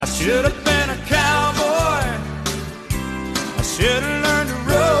should have been a cowboy. I should have learned to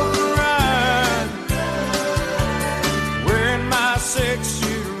rope and ride. Wearing my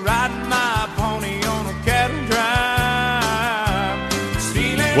six-shooter, riding my pony on a cattle drive.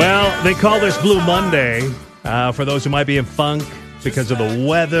 Well, they call this Blue Monday for those who might be in funk because of the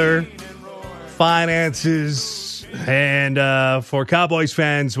weather, finances, and for Cowboys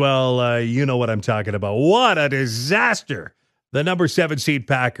fans, well, you know what I'm talking about. What a disaster. The number 7 seed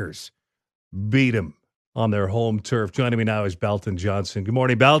Packers beat them on their home turf. Joining me now is Belton Johnson. Good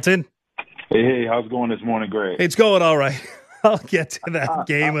morning, Belton. Hey, how's it going this morning, Greg? It's going all right. I'll get to that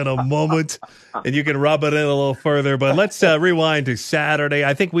game in a moment, and you can rub it in a little further. But let's rewind to Saturday.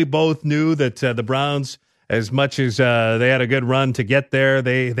 I think we both knew that the Browns, as much as they had a good run to get there,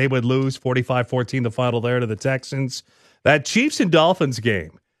 they would lose 45-14 the final there to the Texans. That Chiefs and Dolphins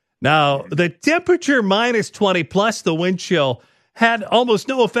game. Now, the temperature minus 20 plus the wind chill had almost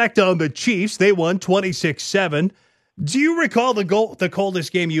no effect on the Chiefs. They won 26-7. Do you recall the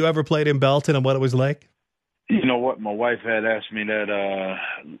coldest game you ever played in Belton and what it was like? You know what? My wife had asked me that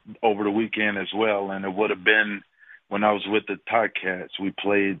over the weekend as well, and it would have been when I was with the Ticats. We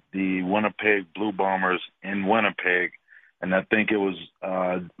played the Winnipeg Blue Bombers in Winnipeg, and I think it was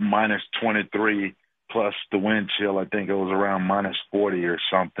minus 23 plus the wind chill. I think it was around minus 40 or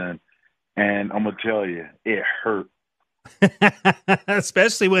something. And I'm going to tell you, it hurt.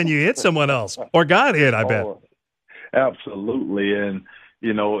 Especially when you hit someone else or got hit, I bet. Absolutely. And,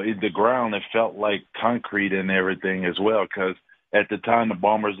 you know, the ground, it felt like concrete and everything as well, because at the time the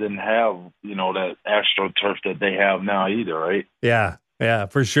Bombers didn't have, you know, that AstroTurf that they have now either, right? Yeah,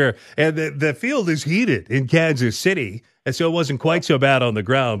 for sure. And the field is heated in Kansas City, and so it wasn't quite so bad on the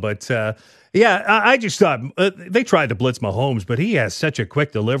ground. But, I just thought they tried to blitz Mahomes, but he has such a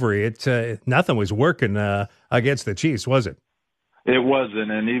quick delivery. Nothing was working against the Chiefs, was it? It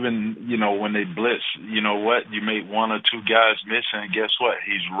wasn't, and even, you know, when they blitz, you know what? You make one or two guys miss, and guess what?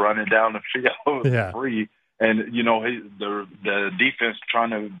 He's running down the field free. And, you know, the defense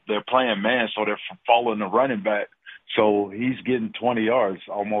they're playing man, so they're following the running back. So he's getting 20 yards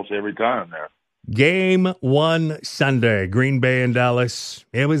almost every time there. Game 1 Sunday, Green Bay and Dallas.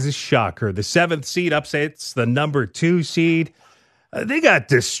 It was a shocker. The 7th seed upsets the number 2 seed. They got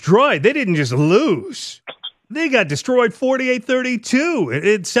destroyed. They didn't just lose. They got destroyed 48-32.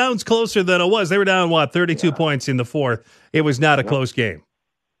 It sounds closer than it was. They were down, 32 points in the 4th. It was not a close game.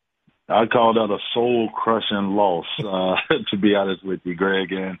 I call that a soul-crushing loss, to be honest with you,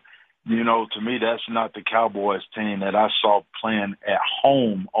 Greg. And, you know, to me, that's not the Cowboys team that I saw playing at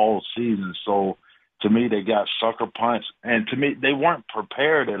home all season. So, to me, they got sucker punched. And to me, they weren't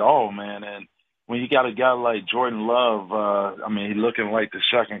prepared at all, man. And when you got a guy like Jordan Love, he's looking like the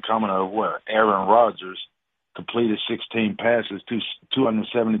second coming of Aaron Rodgers, completed 16 passes,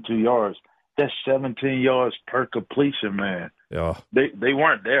 272 yards. That's 17 yards per completion, man. Yeah. They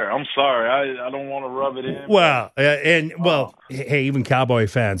weren't there. I'm sorry. I don't want to rub it in. Well, hey, even Cowboy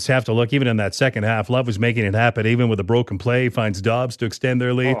fans have to look. Even in that second half, Love was making it happen. Even with a broken play, finds Dobbs to extend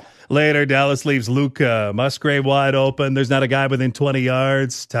their lead. Later, Dallas leaves Luke Musgrave wide open. There's not a guy within 20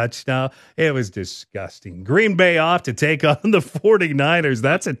 yards. Touchdown. It was disgusting. Green Bay off to take on the 49ers.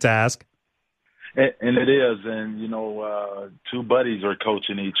 That's a task. And it is, and, you know, two buddies are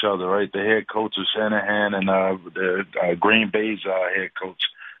coaching each other, right? The head coach of Shanahan and the Green Bay's head coach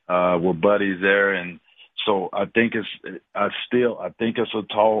were buddies there, and so I think it's a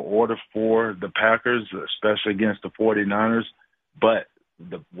tall order for the Packers, especially against the 49ers. But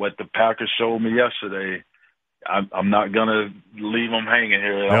what the Packers showed me yesterday, I'm not going to leave them hanging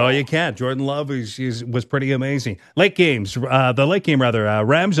here. No, you can't. Jordan Love was pretty amazing. Late games,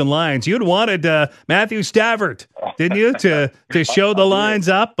 Rams and Lions. You'd wanted Matthew Stafford, didn't you, to show the lines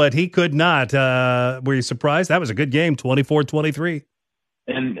up, but he could not. Were you surprised? That was a good game, 24-23.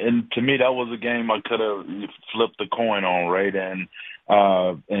 And to me, that was a game I could have flipped the coin on, right? And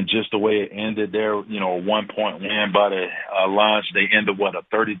just the way it ended there, you know, a 1-point win by the Lions. They ended,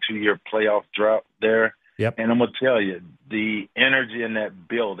 a 32-year playoff drought there. Yep. And I'm going to tell you, the energy in that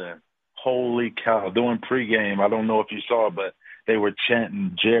building, holy cow. During pregame, I don't know if you saw it, but they were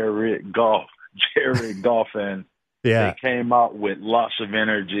chanting Jared Goff, and they came out with lots of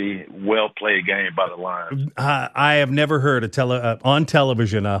energy. Well-played game by the Lions. I have never heard on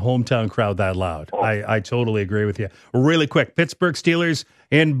television a hometown crowd that loud. I totally agree with you. Really quick, Pittsburgh Steelers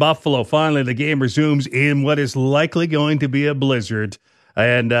in Buffalo. Finally, the game resumes in what is likely going to be a blizzard.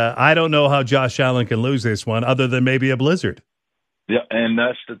 And I don't know how Josh Allen can lose this one other than maybe a blizzard. Yeah, and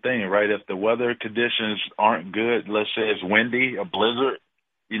that's the thing, right? If the weather conditions aren't good, let's say it's windy, a blizzard,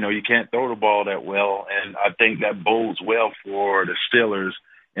 you know, you can't throw the ball that well. And I think that bodes well for the Steelers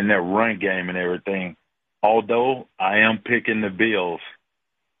in their run game and everything. Although I am picking the Bills.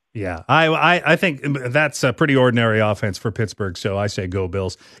 Yeah, I think that's a pretty ordinary offense for Pittsburgh, so I say go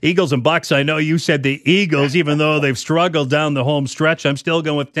Bills. Eagles and Bucks, I know you said the Eagles, even though they've struggled down the home stretch. I'm still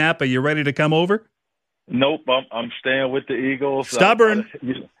going with Tampa. You ready to come over? Nope, I'm staying with the Eagles. Stubborn.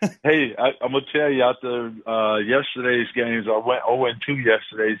 Hey, I'm going to tell you, after yesterday's games, I went 0-2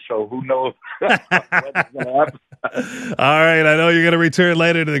 yesterday, so who knows what's going to happen. All right, I know you're going to return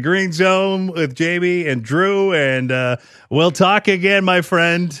later to the Green Zone with Jamie and Drew, and we'll talk again, my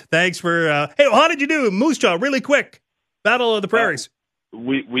friend. Thanks for hey, how did you do, Moose Jaw? Really quick, Battle of the Prairies.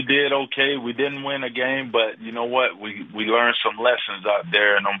 We did okay. We didn't win a game, but you know what? We learned some lessons out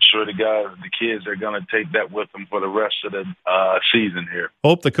there, and I'm sure the kids are going to take that with them for the rest of the season here.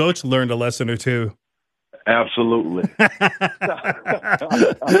 Hope the coach learned a lesson or two. Absolutely.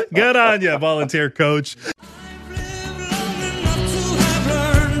 Good on you, volunteer coach.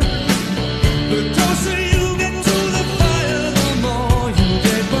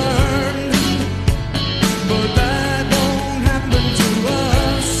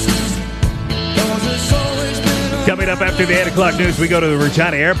 Coming up after the 8 o'clock news, we go to the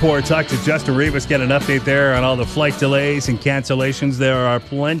Regina Airport, talk to Justin Rivas, get an update there on all the flight delays and cancellations. There are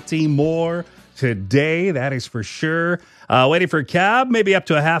plenty more today, that is for sure. Waiting for a cab, maybe up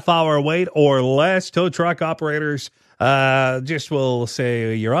to a half-hour wait or less. Tow truck operators just will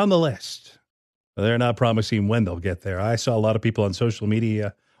say you're on the list. They're not promising when they'll get there. I saw a lot of people on social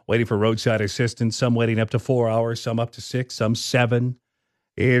media waiting for roadside assistance, some waiting up to 4 hours, some up to 6, some 7.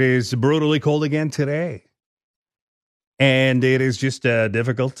 It is brutally cold again today. And it is just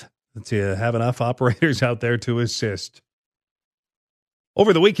difficult to have enough operators out there to assist.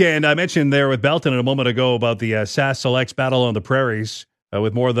 Over the weekend, I mentioned there with Belton a moment ago about the SAS Selects Battle on the Prairies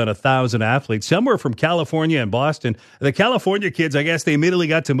with more than 1,000 athletes. Some were from California and Boston. The California kids, I guess they immediately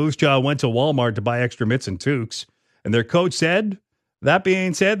got to Moose Jaw, went to Walmart to buy extra mitts and toques. And their coach said, that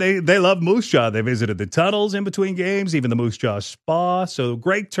being said, they love Moose Jaw. They visited the tunnels in between games, even the Moose Jaw Spa. So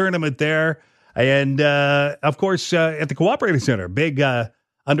great tournament there. And, of course, at the Cooperating Center, big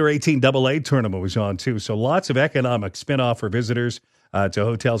under-18 AA tournament was on, too. So lots of economic spin-off for visitors to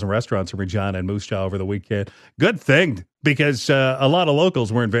hotels and restaurants in Regina and Moose Jaw over the weekend. Good thing, because a lot of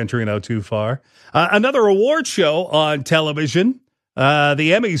locals weren't venturing out too far. Another award show on television, the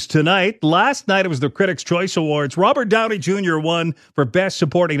Emmys tonight. Last night it was the Critics' Choice Awards. Robert Downey Jr. won for Best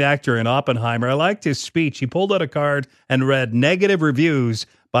Supporting Actor in Oppenheimer. I liked his speech. He pulled out a card and read negative reviews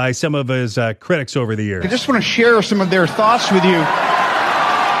by some of his critics over the years. I just want to share some of their thoughts with you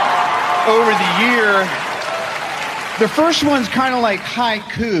over the year. The first one's kind of like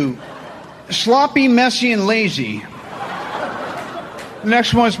haiku, sloppy, messy, and lazy. The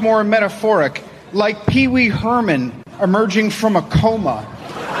next one's more metaphoric, like Pee Wee Herman emerging from a coma.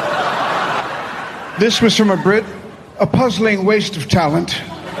 This was from a Brit, a puzzling waste of talent.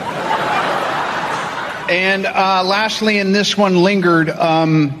 And lastly, in this one lingered,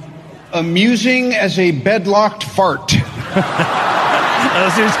 amusing as a bedlocked fart.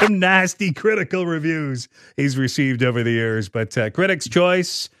 Those are some nasty critical reviews he's received over the years. But Critics'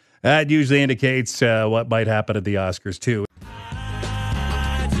 Choice, that usually indicates what might happen at the Oscars, too.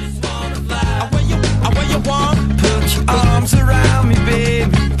 I just wanna fly where you want. Put your arms around me,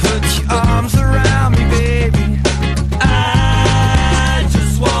 baby. Put your arms around me, baby. I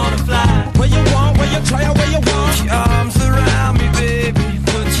just wanna fly where you want, where you try, where you want. Put your arms around me, baby.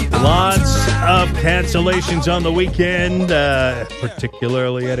 Put your Lots of cancellations on the weekend,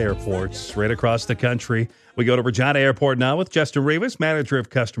 particularly at airports right across the country. We go to Regina Airport now with Justin Rivas, Manager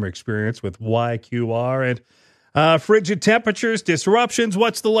of Customer Experience with YQR. And frigid temperatures, disruptions.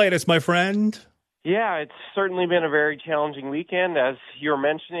 What's the latest, my friend? Yeah, it's certainly been a very challenging weekend, as you're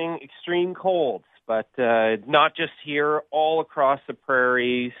mentioning, extreme colds. But not just here, all across the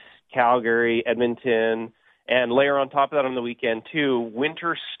prairies, Calgary, Edmonton, and layer on top of that on the weekend, too,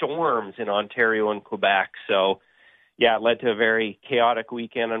 winter storms in Ontario and Quebec. So, yeah, it led to a very chaotic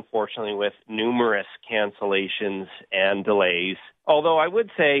weekend, unfortunately, with numerous cancellations and delays. Although I would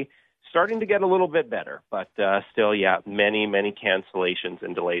say starting to get a little bit better, but still, yeah, many, many cancellations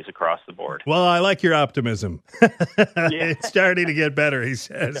and delays across the board. Well, I like your optimism. It's starting to get better, he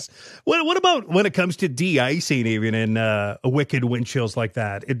says. What about when it comes to de-icing, even in wicked wind chills like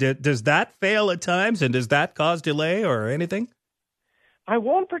that? Does that fail at times, and does that cause delay or anything? I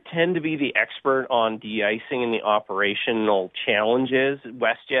won't pretend to be the expert on de-icing and the operational challenges.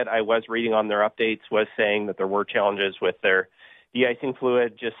 WestJet, I was reading on their updates, was saying that there were challenges with their de-icing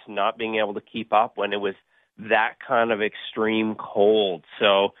fluid just not being able to keep up when it was that kind of extreme cold.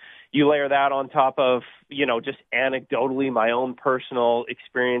 So, you layer that on top of, just anecdotally my own personal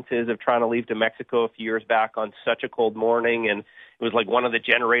experiences of trying to leave to Mexico a few years back on such a cold morning, and it was like one of the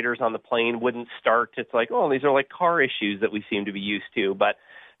generators on the plane wouldn't start. It's like, oh, these are like car issues that we seem to be used to. But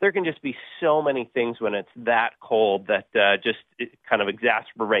there can just be so many things when it's that cold that it kind of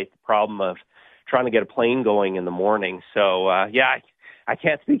exacerbate the problem of trying to get a plane going in the morning. So, I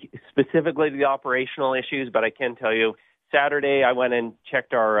can't speak specifically to the operational issues, but I can tell you Saturday I went and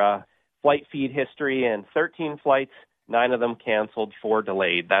checked our flight feed history, and 13 flights, 9 of them canceled, 4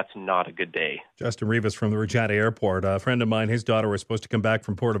 delayed. That's not a good day. Justin Rivas from the Regina Airport. A friend of mine, his daughter was supposed to come back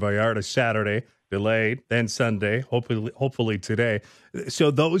from Puerto Vallarta Saturday, delayed, then Sunday, hopefully today. So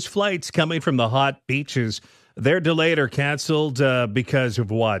those flights coming from the hot beaches, they're delayed or canceled because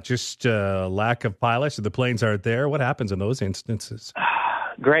of what? Just lack of pilots, or the planes aren't there? What happens in those instances?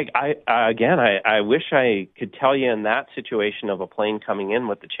 Greg, I wish I could tell you in that situation of a plane coming in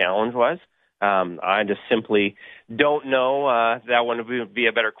what the challenge was. I just simply don't know. That one would be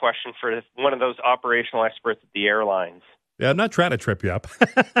a better question for one of those operational experts at the airlines. Yeah, I'm not trying to trip you up.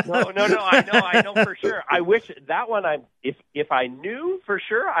 No. I know for sure. I wish that one. If I knew for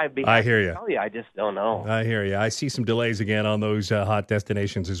sure, I'd be. I hear you. Tell you, I just don't know. I hear you. I see some delays again on those hot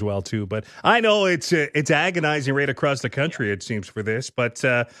destinations as well too. But I know it's agonizing right across the country. It seems for this. But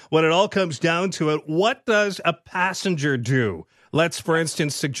when it all comes down to it, what does a passenger do? Let's, for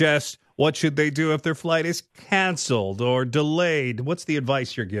instance, suggest what should they do if their flight is canceled or delayed. What's the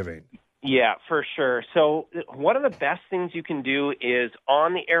advice you're giving? Yeah, for sure. So one of the best things you can do is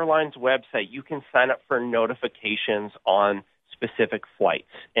on the airline's website, you can sign up for notifications on specific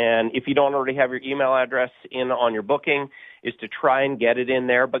flights. And if you don't already have your email address in on your booking, is to try and get it in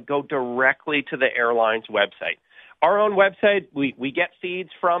there, but go directly to the airline's website. Our own website, we get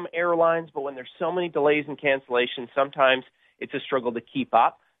feeds from airlines, but when there's so many delays and cancellations, sometimes it's a struggle to keep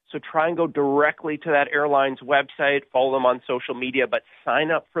up. So try and go directly to that airline's website, follow them on social media, but sign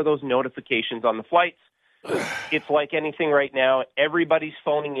up for those notifications on the flights. It's like anything right now. Everybody's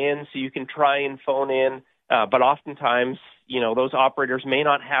phoning in, so you can try and phone in. But oftentimes, those operators may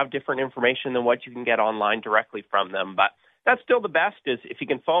not have different information than what you can get online directly from them. But that's still the best is if you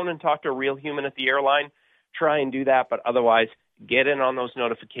can phone and talk to a real human at the airline, try and do that. But otherwise, get in on those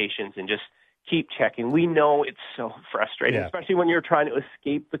notifications and just keep checking. We know it's so frustrating, especially when you're trying to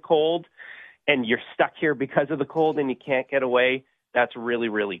escape the cold and you're stuck here because of the cold and you can't get away. That's really,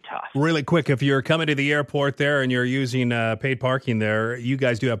 really tough. Really quick, if you're coming to the airport there and you're using paid parking there, you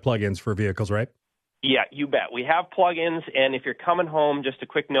guys do have plug-ins for vehicles, right? Yeah, you bet. We have plug-ins, and if you're coming home, just a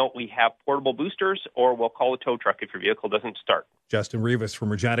quick note, we have portable boosters, or we'll call a tow truck if your vehicle doesn't start. Justin Rivas from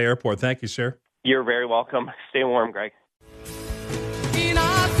Regina Airport. Thank you, sir. You're very welcome. Stay warm, Greg.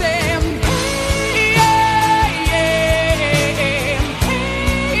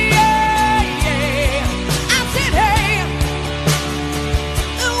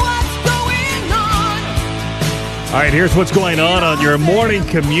 All right, here's what's going on your morning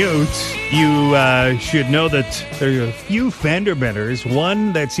commute. You should know that there are a few fender benders.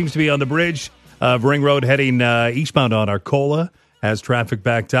 One that seems to be on the bridge of Ring Road heading eastbound on Arcola has traffic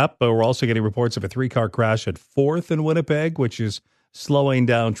backed up. But we're also getting reports of a 3-car crash at 4th and Winnipeg, which is slowing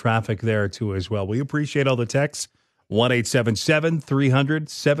down traffic there too as well. We appreciate all the texts.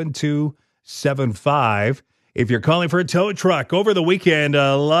 1-877-300-7275. If you're calling for a tow truck over the weekend,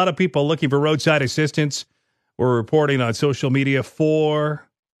 a lot of people looking for roadside assistance. We're reporting on social media 4,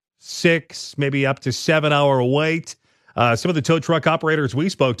 6, maybe up to 7-hour wait. Some of the tow truck operators we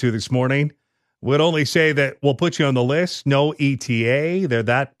spoke to this morning would only say that we'll put you on the list. No ETA. They're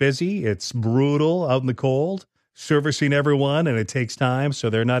that busy. It's brutal out in the cold, servicing everyone, and it takes time. So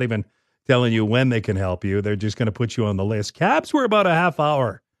they're not even telling you when they can help you. They're just going to put you on the list. Cabs were about a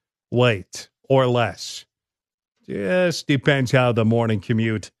half-hour wait or less. Just depends how the morning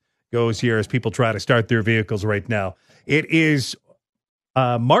commute goes here as people try to start their vehicles right now. It is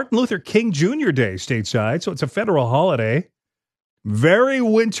Martin Luther King Jr. Day stateside, so it's a federal holiday. Very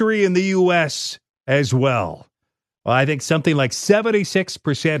wintry in the U.S. as well. I think something like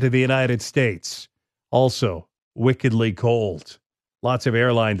 76% of the United States also wickedly cold. Lots of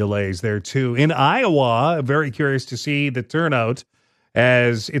airline delays there, too. In Iowa, I'm very curious to see the turnout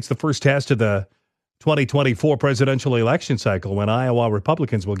as it's the first test of the 2024 presidential election cycle when Iowa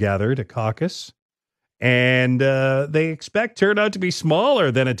Republicans will gather to caucus. And they expect turnout to be smaller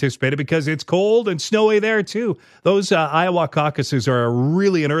than anticipated because it's cold and snowy there, too. Those Iowa caucuses are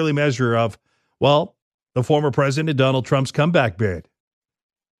really an early measure of, well, the former president Donald Trump's comeback bid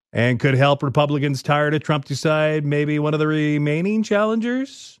and could help Republicans tired of Trump decide maybe one of the remaining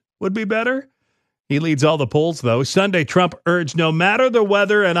challengers would be better. He leads all the polls, though. Sunday, Trump urged no matter the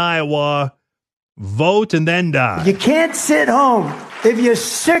weather in Iowa, vote and then die. You can't sit home. If you're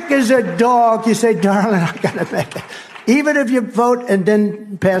sick as a dog, you say, darling, I got to make it. Even if you vote and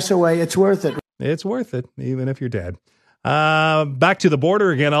then pass away, it's worth it. It's worth it, even if you're dead. Back to the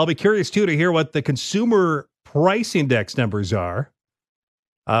border again. I'll be curious, too, to hear what the consumer price index numbers are.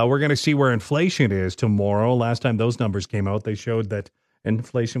 We're going to see where inflation is tomorrow. Last time those numbers came out, they showed that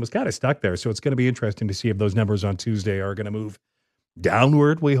inflation was kind of stuck there. So it's going to be interesting to see if those numbers on Tuesday are going to move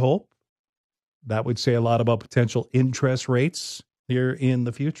downward, we hope. That would say a lot about potential interest rates here in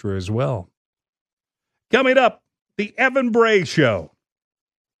the future as well. Coming up, the Evan Bray Show.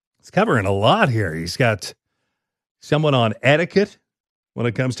 He's covering a lot here. He's got someone on etiquette when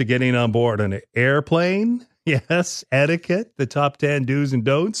it comes to getting on board an airplane. Yes, etiquette, the top 10 do's and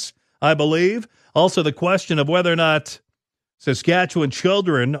don'ts, I believe. Also, the question of whether or not Saskatchewan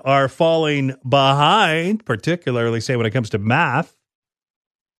children are falling behind, particularly, say, when it comes to math.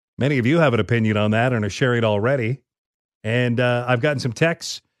 Many of you have an opinion on that and are sharing it already. And I've gotten some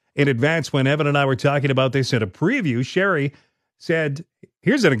texts in advance when Evan and I were talking about this in a preview. Sherry said,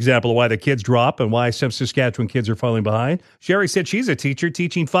 here's an example of why the kids drop and why some Saskatchewan kids are falling behind. Sherry said she's a teacher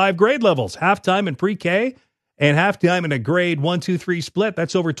teaching 5 grade levels, half-time in pre-K and half-time in a grade 1, 2, 3 split.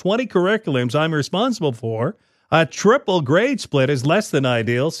 That's over 20 curriculums I'm responsible for. A triple grade split is less than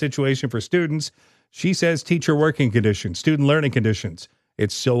ideal situation for students. She says teacher working conditions, student learning conditions.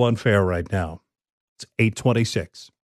 It's so unfair right now. It's 8:26.